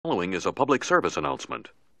following is a public service announcement.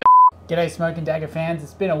 G'day Smoke and Dagger fans,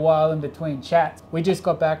 it's been a while in between chats. We just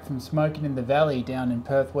got back from smoking in the valley down in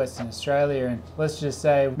Perth, Western Australia, and let's just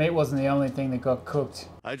say meat wasn't the only thing that got cooked.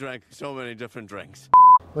 I drank so many different drinks.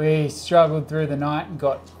 We struggled through the night and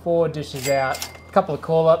got 4 dishes out. A couple of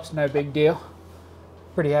call-ups, no big deal.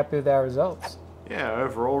 Pretty happy with our results. Yeah,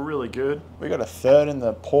 overall really good. We got a 3rd in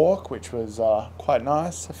the pork, which was quite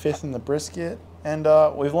nice, a 5th in the brisket, and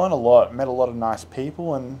we've learned a lot, met a lot of nice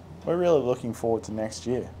people, and we're really looking forward to next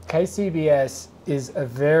year. KCBS is a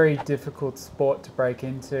very difficult sport to break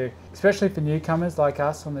into, especially for newcomers like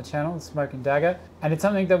us on the channel, Smoke and Dagger. And it's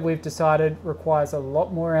something that we've decided requires a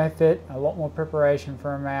lot more effort, a lot more preparation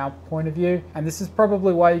from our point of view. And this is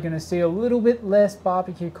probably why you're going to see a little bit less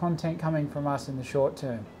barbecue content coming from us in the short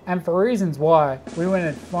term. And for reasons why, we went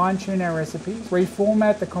and fine-tune our recipes,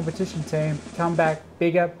 reformat the competition team, come back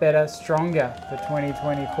bigger, better, stronger for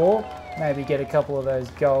 2024. Maybe get a couple of those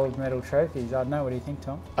gold medal trophies. I don't know, what do you think,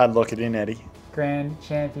 Tom? I'd lock it in, Eddie. Grand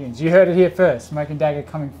champions. You heard it here first. Smoke and Dagger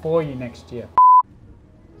coming for you next year.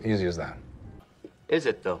 Easy as that. Is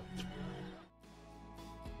it though?